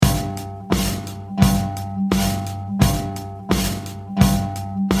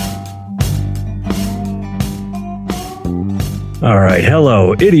All right.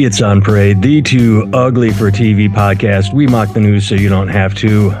 Hello, Idiots on Parade, the Too Ugly for TV podcast. We mock the news so you don't have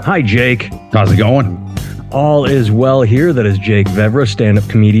to. Hi, Jake. How's it going? All is well here. That is Jake Vevra, stand-up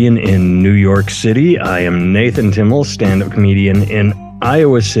comedian in New York City. I am Nathan Timmel, stand-up comedian in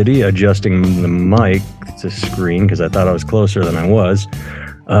Iowa City, adjusting the mic to screen because I thought I was closer than I was.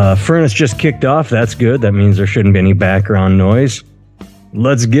 Furnace just kicked off. That's good. That means there shouldn't be any background noise.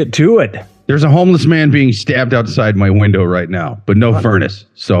 Let's get to it. There's a homeless man being stabbed outside my window right now, but no furnace.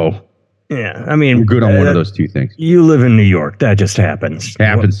 So yeah, I mean, we're good on one of those two things. You live in New York. That just happens.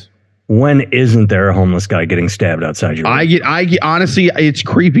 When isn't there a homeless guy getting stabbed outside your window? I get honestly, it's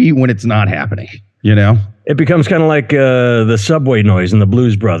creepy when it's not happening, you know? It becomes kind of like the subway noise in the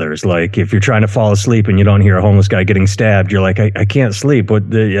Blues Brothers. Like if you're trying to fall asleep and you don't hear a homeless guy getting stabbed, you're like, I can't sleep.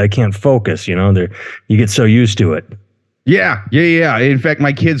 I can't focus. You know, you get so used to it. Yeah. In fact,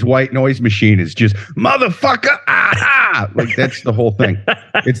 my kid's white noise machine is just motherfucker. Like that's the whole thing.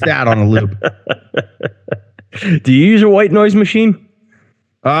 It's that on a loop. Do you use a white noise machine?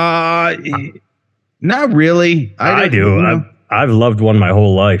 Not really. I do. You know? I've loved one my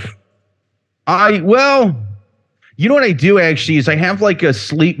whole life. Well, you know what I do actually is I have like a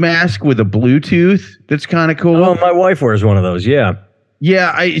sleep mask with a Bluetooth. That's kind of cool. Oh, my wife wears one of those. Yeah.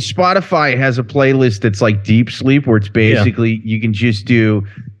 Yeah. Spotify has a playlist that's like deep sleep where it's basically you can just do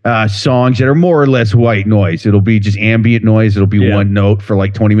songs that are more or less white noise. It'll be just ambient noise. It'll be one note for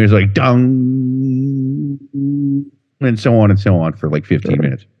like 20 minutes, like dung, and so on for like 15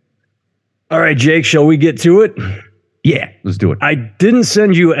 minutes. All right, Jake, shall we get to it? Yeah, let's do it. I didn't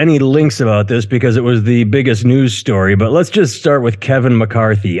send you any links about this because it was the biggest news story, but let's just start with Kevin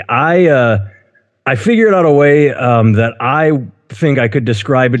McCarthy. I figured out a way that I think I could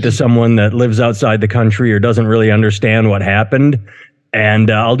describe it to someone that lives outside the country or doesn't really understand what happened. And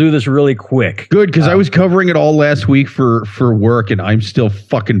I'll do this really quick. Good, because I was covering it all last week for work, and I'm still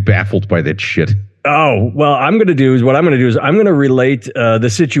fucking baffled by that shit. Oh, well, I'm going to relate the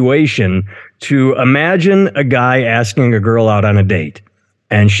situation to imagine a guy asking a girl out on a date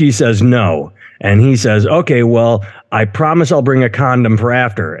and she says no. And he says, okay, well, I promise I'll bring a condom for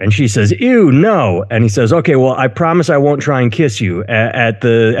after. And she says, ew, no. And he says, okay, well, I promise I won't try and kiss you at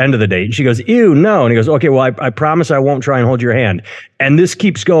the end of the date. And she goes, ew, no. And he goes, okay, well, I promise I won't try and hold your hand. And this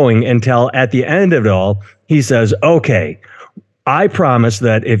keeps going until at the end of it all, he says, okay, I promise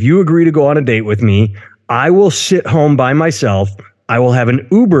that if you agree to go on a date with me, I will sit home by myself. I will have an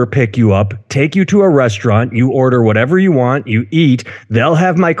Uber pick you up, take you to a restaurant. You order whatever you want. You eat. They'll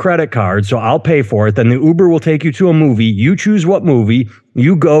have my credit card, so I'll pay for it. Then the Uber will take you to a movie. You choose what movie.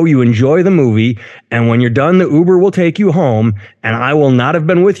 You go. You enjoy the movie. And when you're done, the Uber will take you home. And I will not have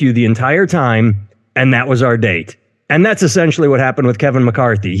been with you the entire time. And that was our date. And that's essentially what happened with Kevin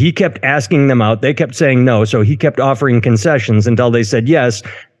McCarthy. He kept asking them out. They kept saying no. So he kept offering concessions until they said yes.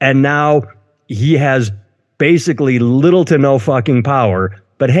 And now he has basically little to no fucking power.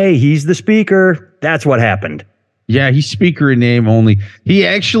 But hey, he's the speaker. That's what happened. Yeah, he's speaker in name only. He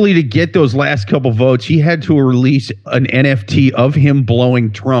actually, to get those last couple votes, he had to release an NFT of him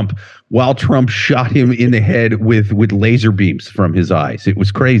blowing Trump while Trump shot him in the head with laser beams from his eyes. It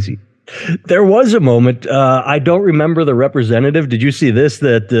was crazy. There was a moment, I don't remember the representative. Did you see this?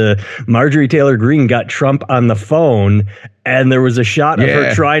 That Marjorie Taylor Greene got Trump on the phone, and there was a shot of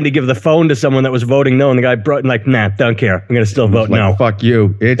her trying to give the phone to someone that was voting no, and the guy brought like, nah, don't care. I'm going to still vote no. Fuck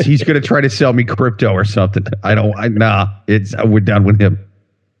you. He's going to try to sell me crypto or something. We're done with him.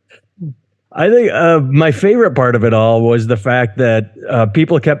 I think my favorite part of it all was the fact that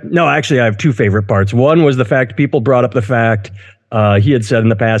people kept... No, actually, I have two favorite parts. One was the fact people brought up the fact... he had said in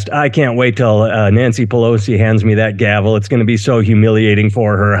the past, I can't wait till Nancy Pelosi hands me that gavel. It's going to be so humiliating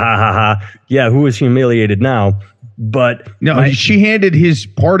for her. Ha, ha, ha. Yeah, who is humiliated now? But no, she handed his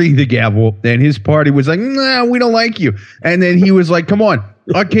party the gavel, and his party was like, nah, we don't like you. And then he was like, come on,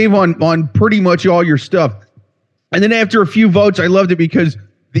 I cave on pretty much all your stuff. And then after a few votes, I loved it because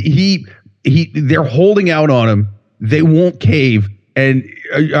they're holding out on him. They won't cave. And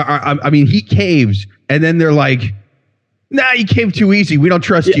I mean, he caves, and then they're like, nah, you caved too easy. We don't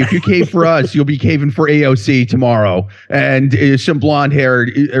trust you. If you cave for us, you'll be caving for AOC tomorrow, and some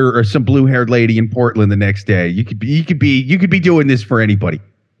blonde-haired or some blue-haired lady in Portland the next day. You could be doing this for anybody.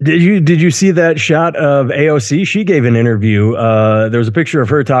 Did you see that shot of AOC? She gave an interview. There was a picture of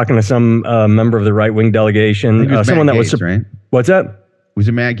her talking to some member of the right-wing delegation. Someone that was right. What's that? Was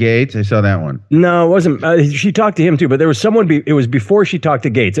it Matt Gaetz? I saw that one. No, it wasn't. She talked to him too, but there was someone. It was before she talked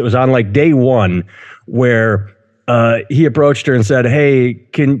to Gaetz. It was on like day one where he approached her and said, "Hey,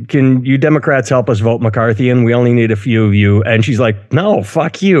 can you Democrats help us vote McCarthy in? We only need a few of you." And she's like, "No,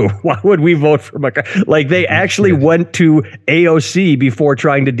 fuck you. Why would we vote for McCarthy?" Like, they actually went to AOC before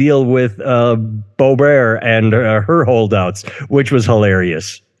trying to deal with Boebert and her holdouts, which was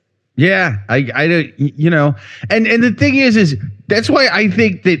hilarious. Yeah, I you know, and the thing is that's why I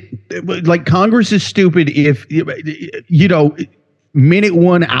think that, like, Congress is stupid if, you know, minute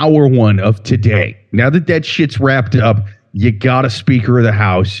 1, hour 1 of today. Now that shit's wrapped up, you got a Speaker of the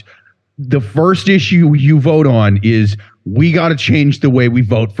House. The first issue you vote on is we got to change the way we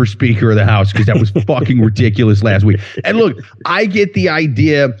vote for Speaker of the House, because that was fucking ridiculous last week. And look, I get the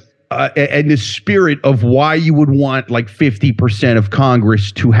idea and the spirit of why you would want like 50% of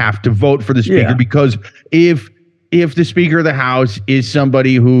Congress to have to vote for the Speaker, because if the Speaker of the House is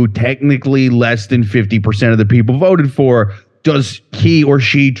somebody who technically less than 50% of the people voted for, does he or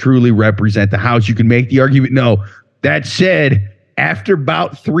she truly represent the House? You can make the argument, no. That said, after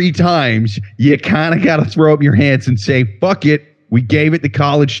about 3 times, you kind of got to throw up your hands and say, fuck it, we gave it the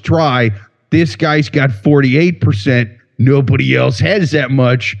college try. This guy's got 48%. Nobody else has that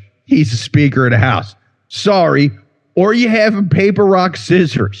much. He's the Speaker of the House. Sorry. Or you have him paper, rock,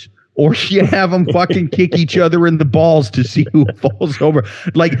 scissors. Or you have them fucking kick each other in the balls to see who falls over.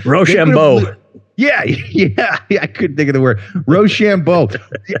 Like Rochambeau. Yeah, I couldn't think of the word. Rochambeau.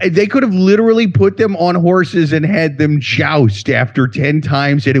 They could have literally put them on horses and had them joust after 10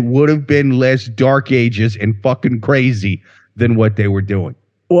 times, and it would have been less Dark Ages and fucking crazy than what they were doing.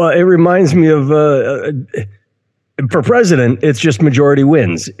 Well, it reminds me of for president, it's just majority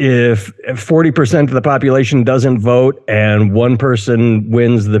wins. If 40% of the population doesn't vote and one person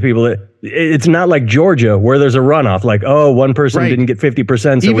wins, the people, it's not like Georgia where there's a runoff. Like, oh, one person didn't get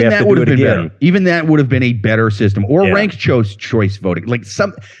 50%, so even we have to do it again. Better. Even that would have been a better system. Or ranked choice voting. Like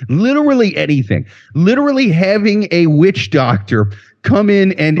literally anything. Literally having a witch doctor come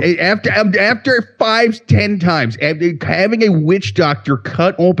in and after 5-10 times, having a witch doctor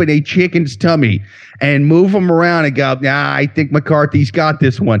cut open a chicken's tummy and move them around and go, I think McCarthy's got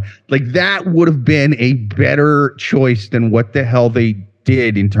this one. Like, that would have been a better choice than what the hell they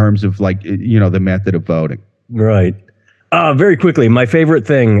did in terms of, like, you know, the method of voting. Right. Very quickly, my favorite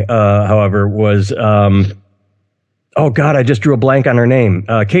thing, however, was, oh God, I just drew a blank on her name.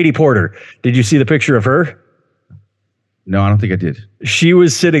 Katie Porter. Did you see the picture of her? No, I don't think I did. She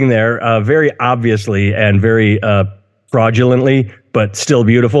was sitting there very obviously and very fraudulently, but still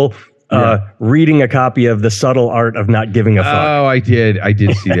beautiful, reading a copy of The Subtle Art of Not Giving a Fuck. Oh, I did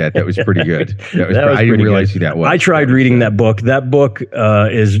see that. That was pretty good. I didn't realize who that was. I tried reading that book. That book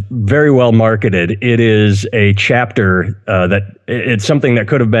is very well marketed. It is a chapter it's something that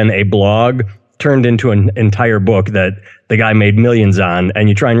could have been a blog turned into an entire book that the guy made millions on. And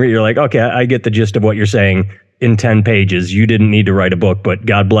you try and read, you're like, okay, I get the gist of what you're saying. In 10 pages, you didn't need to write a book, but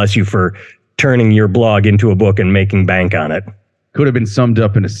God bless you for turning your blog into a book and making bank on it. Could have been summed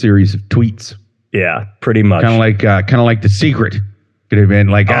up in a series of tweets. Yeah, pretty much. Kind of like The Secret. Could have been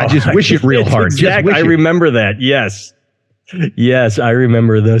like, I just wish it real hard. Exactly. I remember that. Yes, I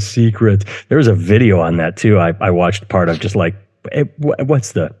remember The Secret. There was a video on that too. I watched part of, just like,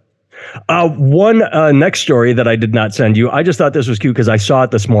 what's the one next story that I did not send you. I just thought this was cute because I saw it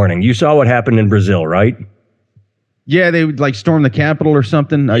this morning. You saw what happened in Brazil, right? Yeah, they would like storm the Capitol or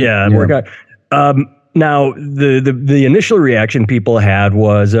something. Now, the initial reaction people had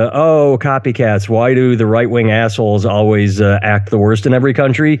was, oh, copycats. Why do the right-wing assholes always act the worst in every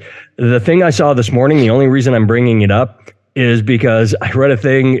country? The thing I saw this morning, the only reason I'm bringing it up is because I read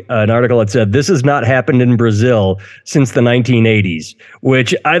an article that said this has not happened in Brazil since the 1980s,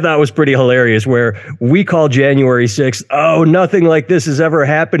 which I thought was pretty hilarious, where we call January 6th, oh, nothing like this has ever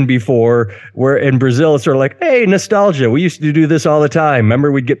happened before, where in Brazil it's sort of like, hey, nostalgia. We used to do this all the time.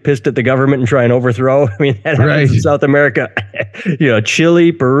 Remember, we'd get pissed at the government and try and overthrow? I mean, that happens in South America,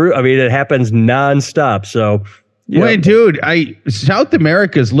 Chile, Peru. I mean, it happens nonstop. So, wait, dude, South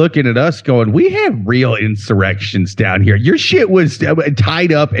America's looking at us going, we have real insurrections down here. Your shit was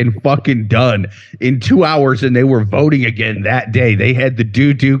tied up and fucking done in 2 hours, and they were voting again that day. They had the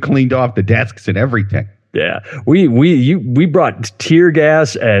doo-doo cleaned off the desks and everything. Yeah, we brought tear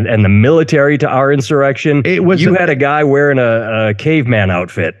gas and the military to our insurrection. You had a guy wearing a caveman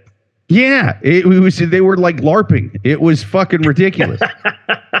outfit. Yeah, they were like LARPing. It was fucking ridiculous.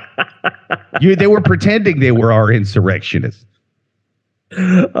 They were pretending they were our insurrectionists.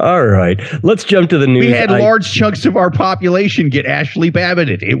 All right, let's jump to the news. We had large chunks of our population get Ashley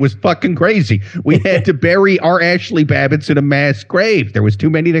Babbitt. It was fucking crazy. We had to bury our Ashley Babbitts in a mass grave. There was too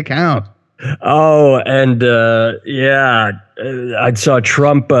many to count. Oh, and I saw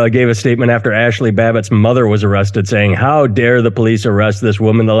Trump gave a statement after Ashley Babbitt's mother was arrested saying, how dare the police arrest this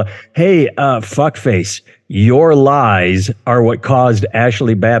woman? Hey, fuckface, your lies are what caused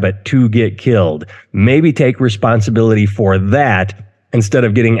Ashley Babbitt to get killed. Maybe take responsibility for that instead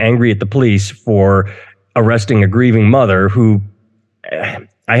of getting angry at the police for arresting a grieving mother who,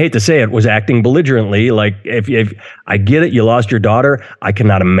 I hate to say it, was acting belligerently. Like, if I get it, you lost your daughter. I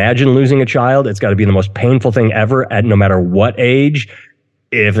cannot imagine losing a child. It's got to be the most painful thing ever at no matter what age.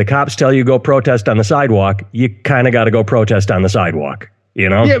 If the cops tell you go protest on the sidewalk, you kind of got to go protest on the sidewalk. You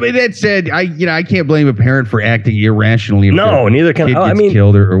know? Yeah, but that said, I can't blame a parent for acting irrationally. If no, neither can I.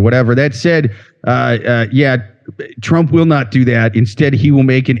 Killed or whatever. That said, Trump will not do that. Instead, he will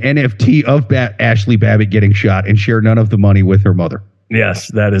make an NFT of Ashley Babbitt getting shot and share none of the money with her mother.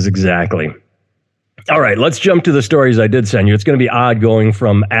 Yes, that is exactly. All right, let's jump to the stories I did send you. It's going to be odd going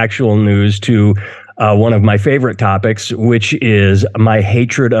from actual news to one of my favorite topics, which is my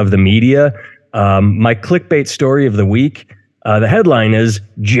hatred of the media. My clickbait story of the week. The headline is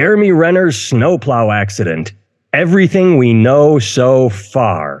Jeremy Renner's snowplow accident. Everything we know so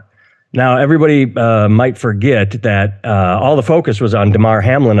far. Now, everybody might forget that all the focus was on Damar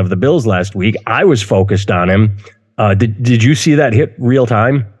Hamlin of the Bills last week. I was focused on him. Did you see that hit real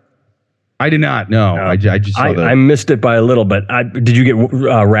time? I did not. No, I just saw that. I missed it by a little bit. Did you get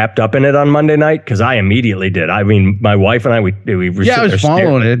wrapped up in it on Monday night? Because I immediately did. I mean, my wife and I, we I was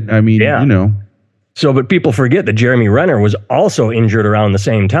following it. I mean, you know. So, but people forget that Jeremy Renner was also injured around the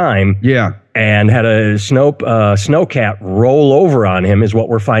same time. Yeah. And had a snowcat roll over on him is what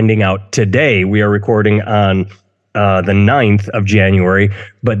we're finding out today. We are recording on the 9th of January,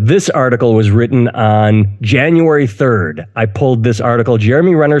 but this article was written on January 3rd. I pulled this article,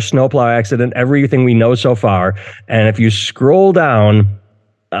 Jeremy Renner snowplow accident, everything we know so far. And if you scroll down,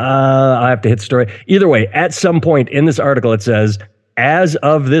 I have to hit story. Either way, at some point in this article, it says, as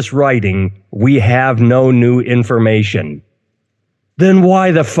of this writing, we have no new information. Then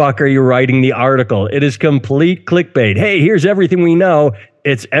why the fuck are you writing the article? It is complete clickbait. Hey, here's everything we know.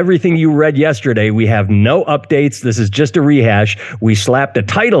 It's everything you read yesterday. We have no updates. This is just a rehash. We slapped a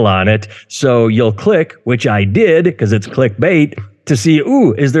title on it. So you'll click, which I did because it's clickbait, to see,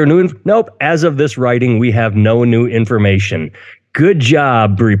 is there new? Nope. As of this writing, we have no new information. Good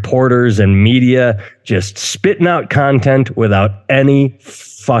job, reporters and media, just spitting out content without any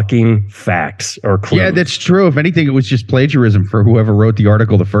fucking facts or clues. Yeah, that's true. If anything, it was just plagiarism for whoever wrote the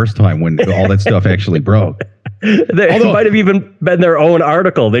article the first time when all that stuff actually broke. It might have even been their own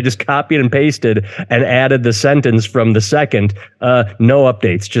article. They just copied and pasted and added the sentence from the second. No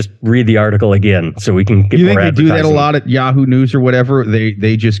updates. Just read the article again so we can get more advertising. You think they do that a lot at Yahoo News or whatever?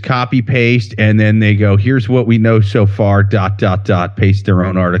 They just copy paste and then they go, here's what we know so far, ... paste their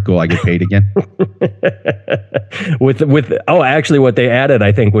own article. I get paid again. Actually what they added,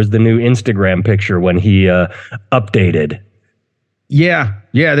 I think, was the new Instagram picture when he updated. Yeah,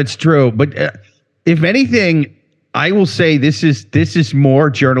 that's true. But if anything, I will say this is more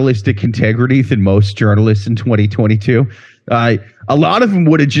journalistic integrity than most journalists in 2022. A lot of them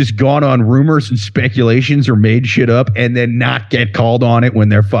would have just gone on rumors and speculations or made shit up and then not get called on it when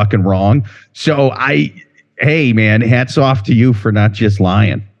they're fucking wrong. So hey man, hats off to you for not just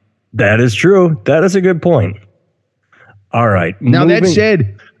lying. That is true. That is a good point. All right. Now that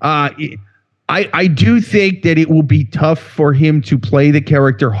said, I do think that it will be tough for him to play the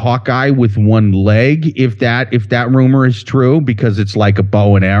character Hawkeye with one leg if that rumor is true, because it's like a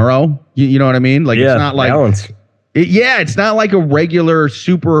bow and arrow. You know what I mean? Like, it's not like balance. It's not like a regular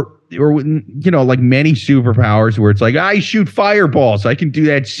super, or like many superpowers where it's like, I shoot fireballs, I can do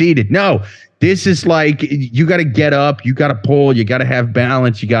that seated. No, this is like you got to get up, you got to pull, you got to have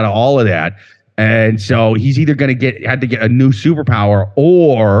balance, you got to all of that. And so he's either going to had to get a new superpower,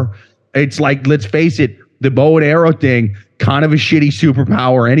 or it's like, let's face it, the bow and arrow thing, kind of a shitty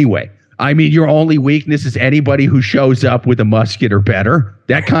superpower anyway. I mean, your only weakness is anybody who shows up with a musket or better.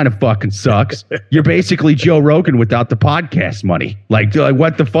 That kind of fucking sucks. You're basically Joe Rogan without the podcast money. Like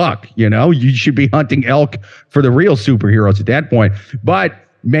what the fuck? You should be hunting elk for the real superheroes at that point. But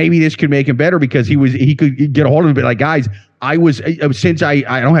maybe this could make him better because he could get a hold of it. Like, guys, since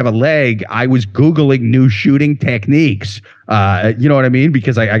I don't have a leg, I was Googling new shooting techniques. You know what I mean?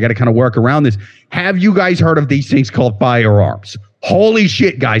 Because I got to kind of work around this. Have you guys heard of these things called firearms? Holy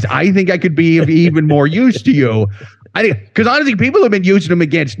shit, guys. I think I could be even more use to you. Because honestly, people have been using them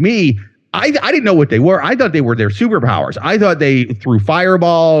against me. I didn't know what they were. I thought they were their superpowers. I thought they threw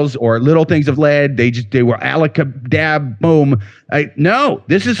fireballs or little things of lead. They were alakadab, boom. No,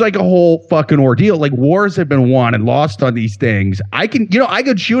 this is like a whole fucking ordeal. Like wars have been won and lost on these things. I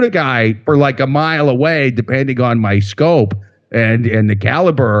could shoot a guy for like a mile away, depending on my scope and the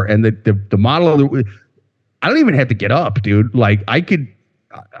caliber and the model. I don't even have to get up, dude. Like I could.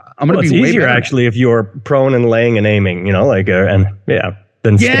 I'm gonna be it's way easier better. actually if you're prone and laying and aiming.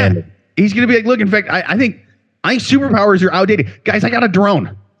 Than standing. He's going to be like, look, in fact, I think superpowers are outdated. Guys, I got a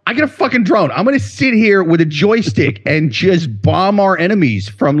drone. I got a fucking drone. I'm going to sit here with a joystick and just bomb our enemies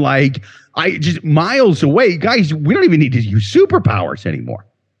from just miles away. Guys, we don't even need to use superpowers anymore.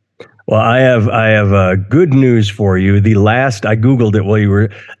 Well, I have good news for you. I Googled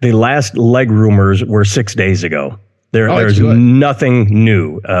it the last leg rumors were 6 days ago. There's nothing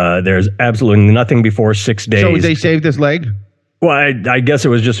new. There's absolutely nothing before 6 days. So they saved this leg? Well, I guess it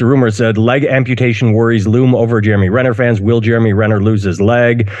was just a rumor. It said leg amputation worries loom over Jeremy Renner fans. Will Jeremy Renner lose his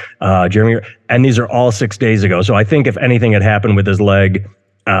leg? And these are all 6 days ago. So I think if anything had happened with his leg,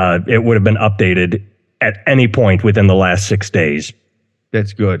 it would have been updated at any point within the last 6 days.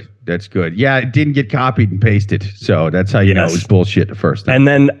 That's good. Yeah, it didn't get copied and pasted. So that's how you know it was bullshit the first time. And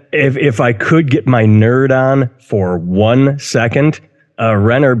then if I could get my nerd on for 1 second,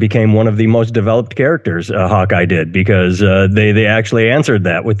 Renner became one of the most developed characters Hawkeye did because they actually answered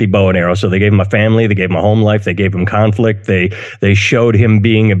that with the bow and arrow. So they gave him a family, they gave him a home life, they gave him conflict. They showed him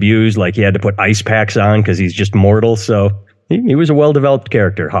being abused, like he had to put ice packs on because he's just mortal. So he was a well-developed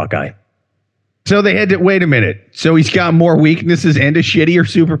character, Hawkeye. So they had to wait a minute. So he's got more weaknesses and a shittier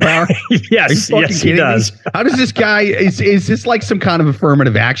superpower. yes, he does. How does this guy? Is this like some kind of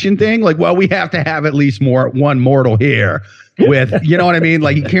affirmative action thing? Like, well, we have to have at least one mortal here. With you know what I mean?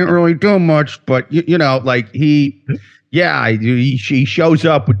 Like he can't really do much, but he shows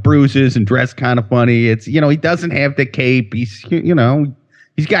up with bruises and dressed kind of funny. It's he doesn't have the cape. He's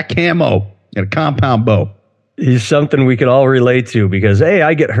he's got camo and a compound bow. He's something we could all relate to because, hey,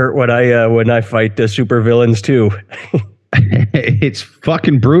 I get hurt when I fight super villains too. It's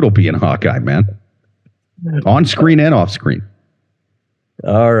fucking brutal being Hawkeye, man. On screen and off screen.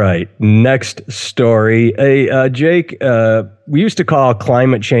 All right. Next story. Hey, Jake, we used to call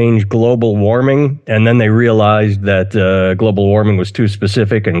climate change global warming, and then they realized that global warming was too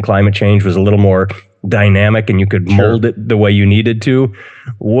specific and climate change was a little more dynamic and you could mold it the way you needed to.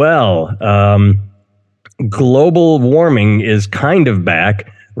 Well, global warming is kind of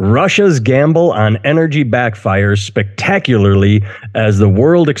back. Russia's gamble on energy backfires spectacularly as the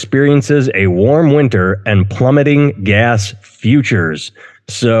world experiences a warm winter and plummeting gas futures.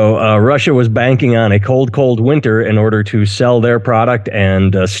 So Russia was banking on a cold winter in order to sell their product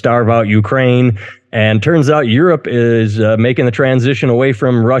and starve out Ukraine. And turns out Europe is making the transition away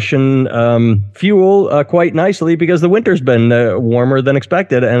from Russian fuel quite nicely because the winter's been warmer than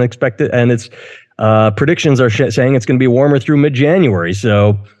expected, and it's predictions are saying it's going to be warmer through mid-January.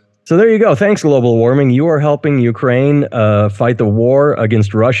 So there you go. Thanks, global warming. You are helping Ukraine fight the war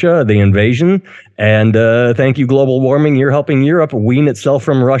against Russia, the invasion. And thank you, global warming. You're helping Europe wean itself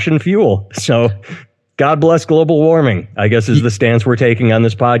from Russian fuel. So God bless global warming, I guess is the stance we're taking on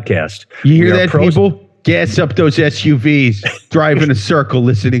this podcast. You hear that, people? Gas up those SUVs. Drive in a circle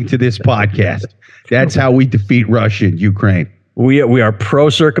listening to this podcast. That's how we defeat Russia and Ukraine. We are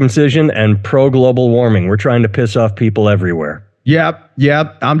pro-circumcision and pro-global warming. We're trying to piss off people everywhere. Yep.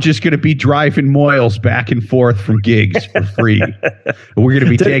 I'm just going to be driving Moyles back and forth from gigs for free. We're going to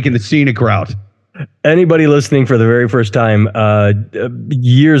be taking the scenic route. Anybody listening for the very first time,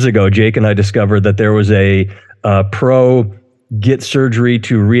 years ago, Jake and I discovered that there was a pro get surgery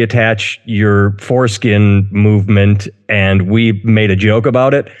to reattach your foreskin movement, and we made a joke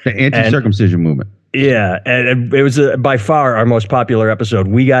about it. The anti-circumcision movement. Yeah, and it was by far our most popular episode.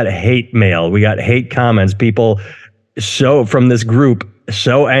 We got hate mail. We got hate comments. People from this group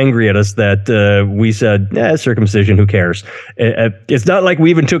so angry at us that we said, circumcision, who cares? It's not like we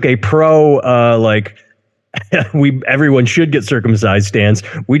even took a everyone should get circumcised stance.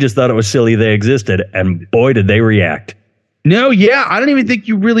 We just thought it was silly they existed, and boy, did they react. No, yeah, I don't even think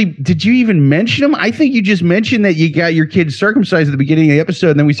you really, did you even mention them? I think you just mentioned that you got your kids circumcised at the beginning of the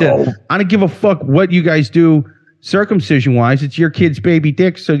episode, and then we said, I don't give a fuck what you guys do circumcision-wise. It's your kid's baby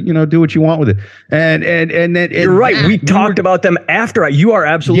dick, so, do what you want with it. And you're right, we talked about them after. You are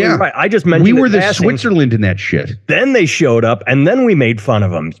absolutely right. I just mentioned we were the Switzerland in that shit. Then they showed up, and then we made fun of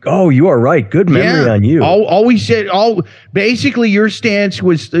them. Oh, you are right. Good memory on you. All we said, basically your stance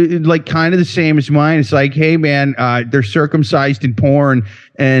was like kind of the same as mine. It's like, hey man, they're circumcised in porn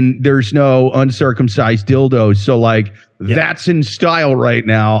and there's no uncircumcised dildos. So like That's in style right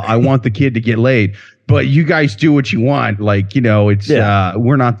now. I want the kid to get laid. But you guys do what you want. Like, it's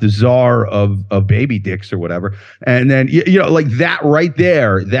we're not the czar of baby dicks or whatever. And then, like that right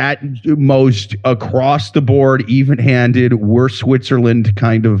there, that most across the board, even handed, we're Switzerland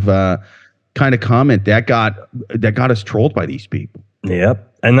kind of comment that got us trolled by these people.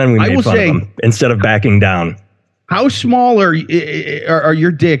 Yep. And then we made fun of them instead of backing down. How small are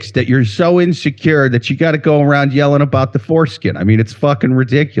your dicks that you're so insecure that you got to go around yelling about the foreskin? I mean, it's fucking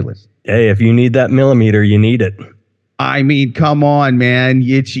ridiculous. Hey, if you need that millimeter, you need it. I mean, come on, man.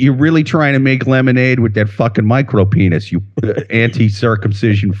 You're really trying to make lemonade with that fucking micro penis, you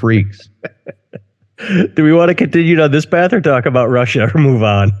anti-circumcision freaks. Do we want to continue down this path or talk about Russia or move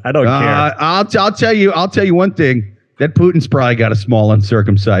on? I don't care. I'll tell you one thing. That Putin's probably got a small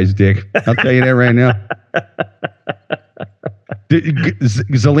uncircumcised dick. I'll tell you that right now.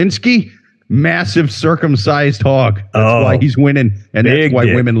 Zelensky, massive circumcised hog. That's why he's winning, and that's why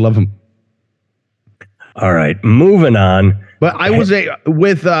women love him. All right, moving on. But I was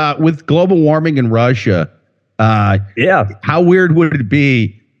with global warming in Russia. How weird would it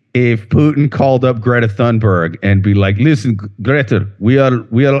be if Putin called up Greta Thunberg and be like, "Listen, Greta, we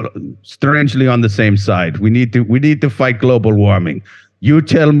are strangely on the same side. We need to fight global warming. You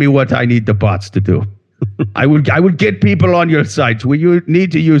tell me what I need the bots to do." I would get people on your side. So you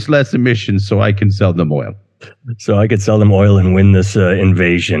need to use less emissions so I can sell them oil. So I could sell them oil and win this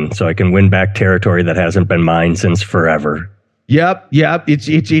invasion. So I can win back territory that hasn't been mine since forever. Yep.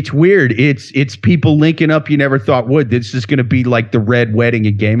 It's weird. It's people linking up you never thought would. This is going to be like the Red Wedding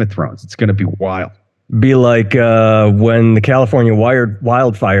in Game of Thrones. It's going to be wild. Be like when the California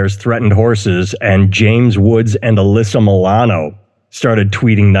wildfires threatened horses and James Woods and Alyssa Milano started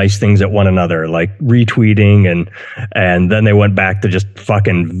tweeting nice things at one another, like retweeting, and then they went back to just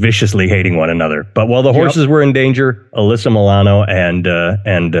fucking viciously hating one another. But while the horses were in danger, Alyssa Milano and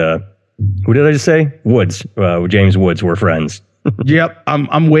who did I just say? Woods, James Woods were friends. Yep,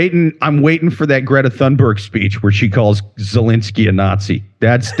 I'm waiting for that Greta Thunberg speech where she calls Zelensky a Nazi.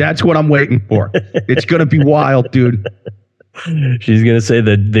 That's what I'm waiting for. It's gonna be wild, dude. She's gonna say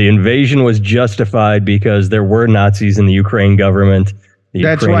that the invasion was justified because there were Nazis in the Ukraine government.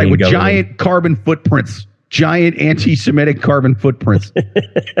 That's right, with giant carbon footprints, giant anti-Semitic carbon footprints.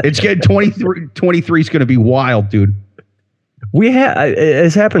 It's getting 23 is gonna be wild, dude.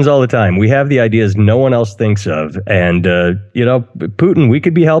 It happens all the time. We have the ideas no one else thinks of. And, Putin, we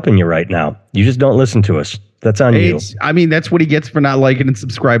could be helping you right now. You just don't listen to us. That's on you. I mean, that's what he gets for not liking and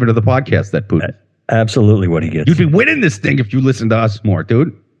subscribing to the podcast, that Putin. Absolutely what he gets. You'd be winning this thing if you listened to us more,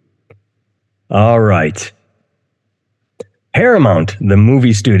 dude. All right. Paramount, the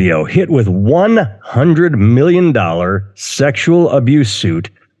movie studio, hit with $100 million sexual abuse suit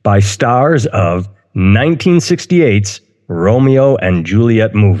by stars of 1968's Romeo and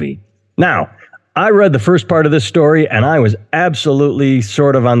Juliet movie. Now, I read the first part of this story and I was absolutely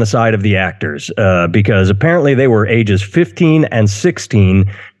sort of on the side of the actors because apparently they were ages 15 and 16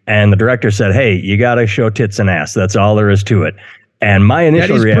 and the director said, "Hey, you got to show tits and ass. That's all there is to it." And my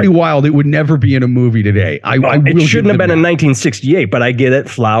initial reaction... That is pretty wild. It would never be in a movie today. It shouldn't have been in 1968, but I get it.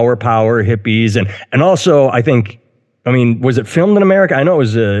 Flower power, hippies. And also, I think, was it filmed in America? I know it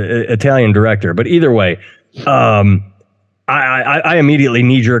was an Italian director, but either way, I immediately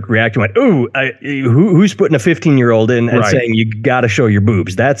knee-jerk reaction went, "Ooh, who's putting a 15-year-old in and saying you got to show your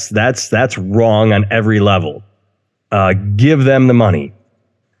boobs? That's wrong on every level. Give them the money."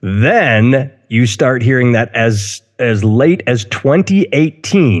 Then you start hearing that as late as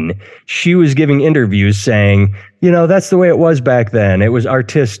 2018, she was giving interviews saying, that's the way it was back then. It was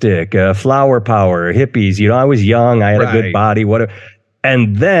artistic, flower power, hippies. I was young, I had a good body, whatever.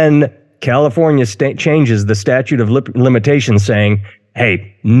 And then California changes the statute of limitations saying,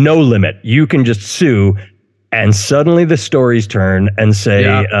 "Hey, no limit. You can just sue." And suddenly the stories turn and say,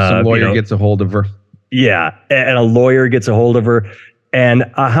 some lawyer gets a hold of her. Yeah. And a lawyer gets a hold of her. And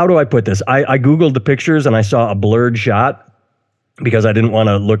how do I put this? I Googled the pictures and I saw a blurred shot because I didn't want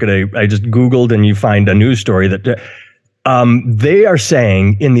to look at I just Googled and you find a news story that they are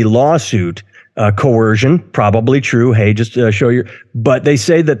saying in the lawsuit, coercion, probably true. Hey, just show your, but they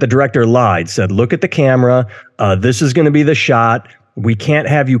say that the director lied, said, "Look at the camera. This is going to be the shot. We can't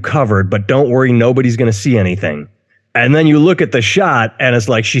have you covered, but don't worry. Nobody's going to see anything." And then you look at the shot and it's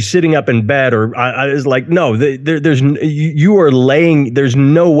like she's sitting up in bed or it's like, no, you are laying. There's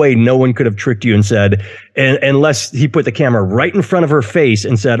no way no one could have tricked you and said, unless he put the camera right in front of her face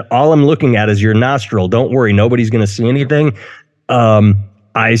and said, "All I'm looking at is your nostril. Don't worry. Nobody's going to see anything."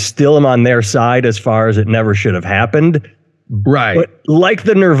 I still am on their side as far as it never should have happened. Right. But like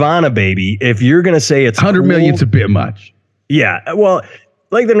the Nirvana baby, if you're going to say it's 100 cool, million's a bit much. Yeah. Well,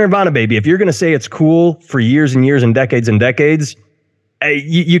 like the Nirvana baby, if you're going to say it's cool for years and years and decades,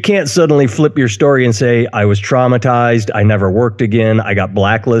 you can't suddenly flip your story and say, I was traumatized, I never worked again, I got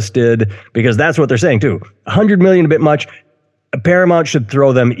blacklisted, because that's what they're saying too. 100 million a bit much. Paramount should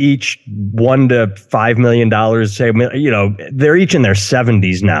throw them each $1 to $5 million. Say, they're each in their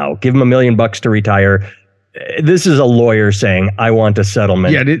 70s now. Give them $1 million to retire. This is a lawyer saying, I want a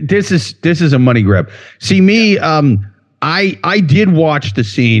settlement. Yeah, this is a money grab. See, me, I did watch the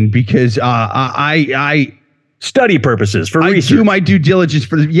scene because I study purposes for research. I do my due diligence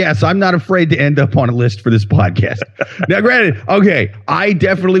for this. Yes, I'm not afraid to end up on a list for this podcast. Now, granted, okay, I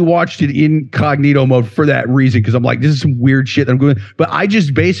definitely watched it incognito mode for that reason, because I'm like, this is some weird shit that I'm going. But I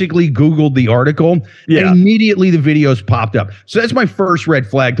just basically Googled the article, and immediately the videos popped up. So that's my first red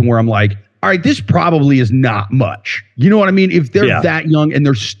flag to where I'm like, all right, this probably is not much. You know what I mean? If they're that young and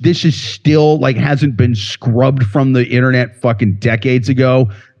this is still like hasn't been scrubbed from the internet fucking decades ago,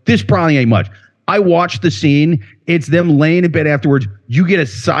 this probably ain't much. I watched the scene. It's them laying in bed afterwards. You get a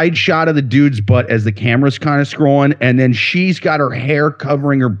side shot of the dude's butt as the camera's kind of scrolling, and then she's got her hair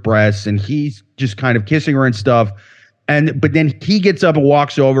covering her breasts, and he's just kind of kissing her and stuff. But then he gets up and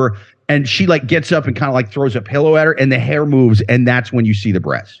walks over, and she like gets up and kind of like throws a pillow at her, and the hair moves, and that's when you see the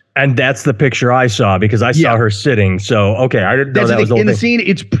breasts. And that's the picture I saw, because I saw her sitting. So, okay, I didn't know that was the whole thing. In the scene,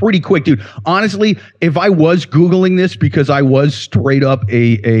 it's pretty quick, dude. Honestly, if I was Googling this because I was straight up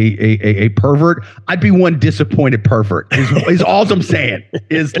a pervert, I'd be one disappointed pervert, is all I'm saying.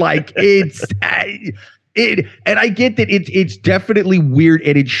 Is like, and I get that it's definitely weird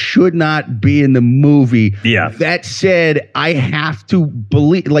and it should not be in the movie. Yeah. That said, I have to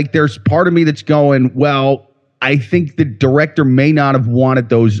believe, like, there's part of me that's going, well, I think the director may not have wanted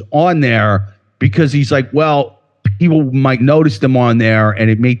those on there because he's like, well, people might notice them on there and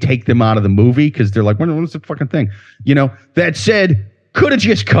it may take them out of the movie because they're like, what's the fucking thing? You know, that said, could have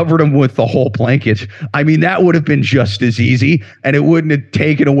just covered them with the whole blanket. I mean, that would have been just as easy and it wouldn't have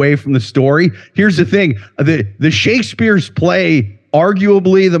taken away from the story. Here's the thing. The Shakespeare's play,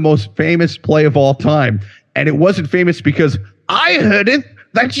 arguably the most famous play of all time. And it wasn't famous because I heard it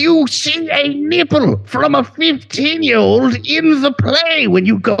that you see a nipple from a 15-year-old in the play when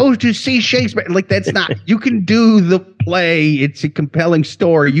you go to see Shakespeare. Like, that's not, you can do the play. It's a compelling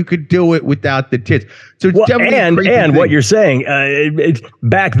story. You could do it without the tits. So it's definitely and what you're saying,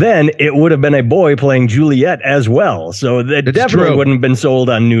 back then, it would have been a boy playing Juliet as well. So that definitely wouldn't have been sold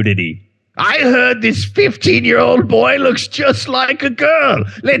on nudity. I heard this 15-year-old boy looks just like a girl.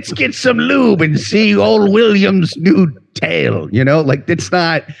 Let's get some lube and see old William's nude tail. You know, like, that's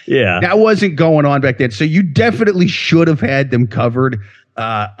not, that wasn't going on back then. So you definitely should have had them covered.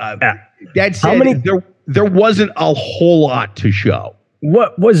 That said, there wasn't a whole lot to show.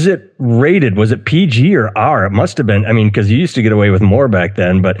 What was it rated? Was it PG or R? It must have been. I mean, because you used to get away with more back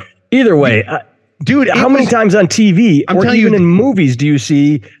then. But either way, dude, how many times on TV or even in movies do you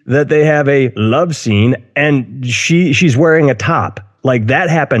see that they have a love scene and she's wearing a top? Like, that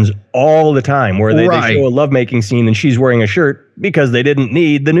happens all the time where they show a lovemaking scene and she's wearing a shirt because they didn't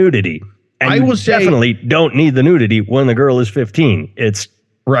need the nudity. And I will definitely don't need the nudity when the girl is 15. It's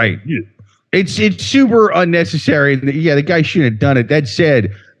right. It's super unnecessary. Yeah, the guy shouldn't have done it. That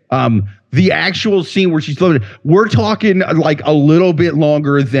said, the actual scene where she's loaded, we're talking like a little bit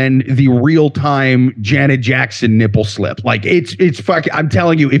longer than the real time Janet Jackson nipple slip. Like, it's fucking, I'm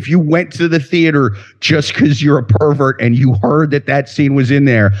telling you, if you went to the theater just because you're a pervert and you heard that scene was in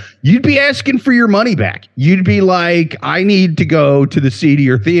there, you'd be asking for your money back. You'd be like, I need to go to the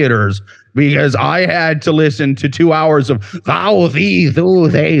seedier theaters because I had to listen to 2 hours of how these do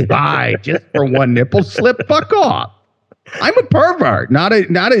they lie just for one nipple slip. Fuck off. I'm a pervert, not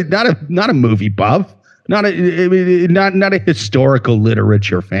a movie buff, not a historical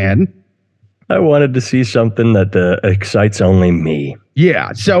literature fan. I wanted to see something that excites only me.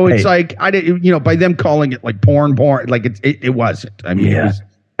 Yeah, so it's like by them calling it like porn, like it wasn't. I mean, it was.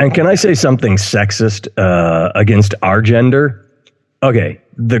 And can I say something sexist against our gender? Okay,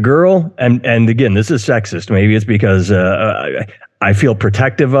 the girl, and again, this is sexist. Maybe it's because I feel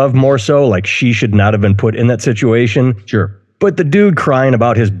protective of more so, like she should not have been put in that situation. Sure. But the dude crying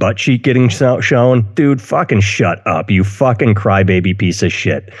about his butt cheek getting shown, dude, fucking shut up, you fucking crybaby piece of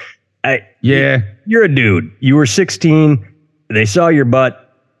shit. You're a dude. You were 16. They saw your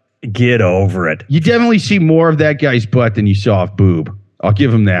butt. Get over it. You definitely see more of that guy's butt than you saw of boob. I'll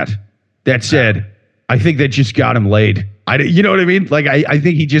give him that. That said, I think that just got him laid. You know what I mean? Like, I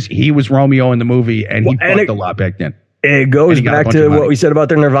think he was Romeo in the movie and he fucked a lot back then. It goes back to what we said about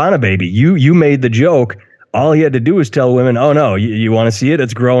the Nirvana baby. You made the joke. all he had to do was tell women, oh, no, you want to see it?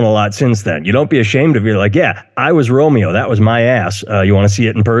 It's grown a lot since then. You don't be ashamed of it. You're like, yeah, I was Romeo. That was my ass. You want to see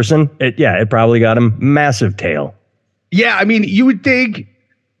it in person? It probably got him massive tail. Yeah, I mean, you would think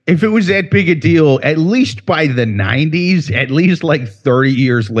if it was that big a deal, at least by the 90s, at least like 30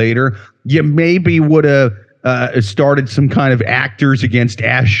 years later, you maybe would have started some kind of Actors Against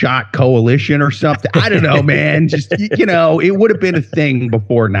Ass Shot coalition or something. I don't know, man. Just, it would have been a thing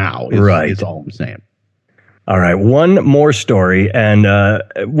before now, is all I'm saying. All right, one more story, and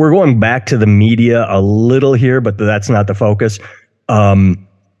we're going back to the media a little here, but that's not the focus.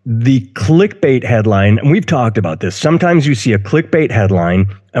 The clickbait headline, and we've talked about this. Sometimes you see a clickbait headline,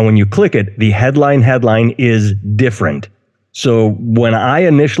 and when you click it, the headline is different. So when I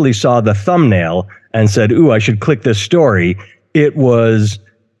initially saw the thumbnail and said, ooh, I should click this story, it was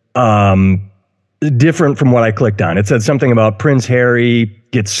different from what I clicked on. It said something about Prince Harry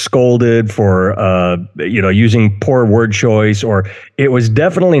gets scolded for using poor word choice, or it was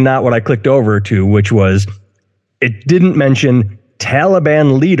definitely not what I clicked over to, which was, it didn't mention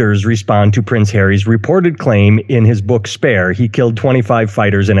Taliban leaders respond to Prince Harry's reported claim in his book Spare he killed 25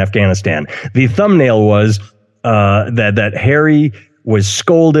 fighters in Afghanistan. The thumbnail was that Harry was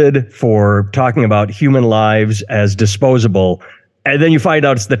scolded for talking about human lives as disposable. And then you find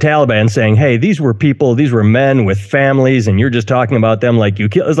out it's the Taliban saying, hey, these were men with families, and you're just talking about them like you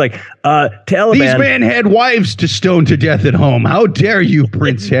kill. It's like, Taliban. These men had wives to stone to death at home. How dare you,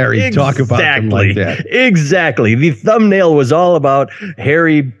 Prince Harry, talk about them like that? Exactly. The thumbnail was all about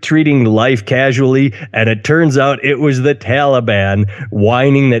Harry treating life casually, and it turns out it was the Taliban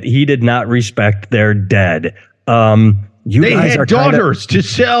whining that he did not respect their dead. They had daughters to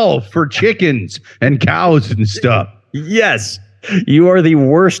sell for chickens and cows and stuff. Yes. You are the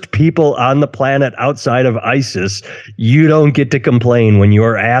worst people on the planet outside of ISIS. You don't get to complain when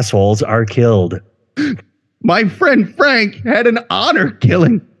your assholes are killed. My friend Frank had an honor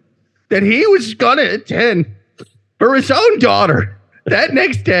killing that he was going to attend for his own daughter that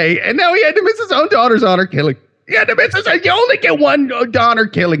next day. And now he had to miss his own daughter's honor killing. He had to miss you only get one honor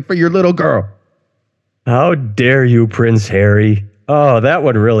killing for your little girl. How dare you, Prince Harry? Oh, that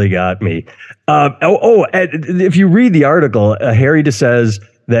one really got me. If you read the article, Harry just says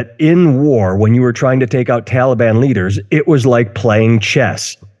that in war, when you were trying to take out Taliban leaders, it was like playing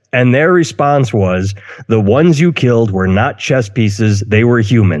chess. And their response was, the ones you killed were not chess pieces, they were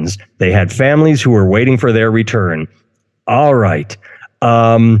humans. They had families who were waiting for their return. All right.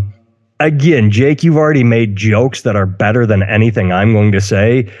 Again, Jake, you've already made jokes that are better than anything I'm going to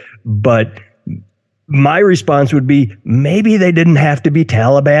say, but my response would be, maybe they didn't have to be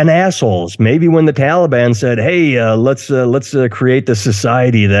Taliban assholes. Maybe when the Taliban said, hey, let's create the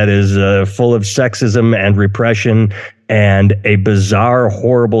society that is full of sexism and repression and a bizarre,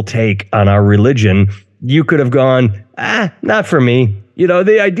 horrible take on our religion, you could have gone, not for me.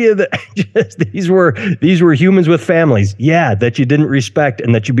 The idea that these were humans with families, that you didn't respect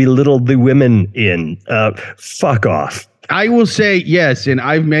and that you belittled the women in. Fuck off. I will say yes, and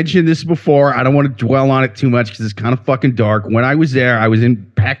I've mentioned this before. I don't want to dwell on it too much because it's kind of fucking dark. When I was there, I was in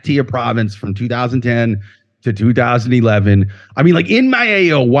Paktia province from 2010 to 2011. I mean, like in my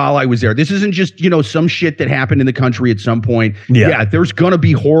AO while I was there. This isn't just, some shit that happened in the country at some point. Yeah, there's going to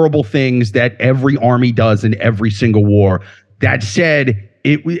be horrible things that every army does in every single war. That said,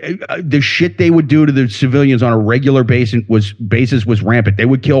 the shit they would do to the civilians on a regular basis was rampant. They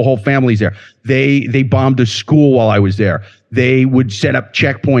would kill whole families there. They bombed a school while I was there. They would set up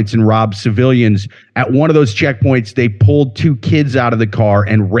checkpoints and rob civilians. At one of those checkpoints, they pulled 2 kids out of the car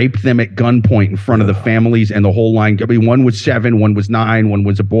and raped them at gunpoint in front of the families and the whole line. I mean, one was 7, one was 9, one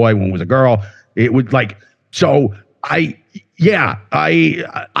was a boy, one was a girl. It would I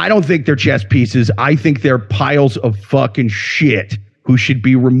don't think they're chess pieces. I think they're piles of fucking shit who should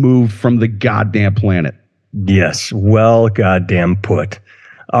be removed from the goddamn planet. Yes, well goddamn put.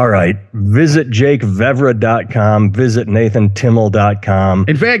 All right. Visit jakevevra.com. Visit nathantimmel.com.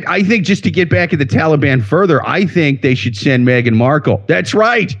 In fact, I think just to get back at the Taliban further, I think they should send Meghan Markle. That's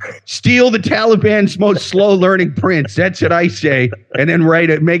right. Steal the Taliban's most slow-learning prince. That's what I say. And then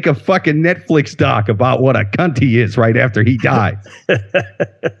make a fucking Netflix doc about what a cunt he is right after he died.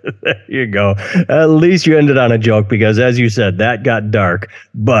 There you go. At least you ended on a joke because, as you said, that got dark.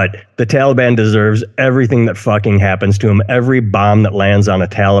 But the Taliban deserves everything that fucking happens to him. Every bomb that lands on a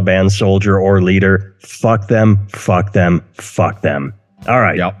Taliban soldier or leader. Fuck them, fuck them, fuck them. All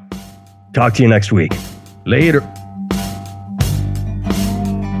right. Yep. Talk to you next week. Later.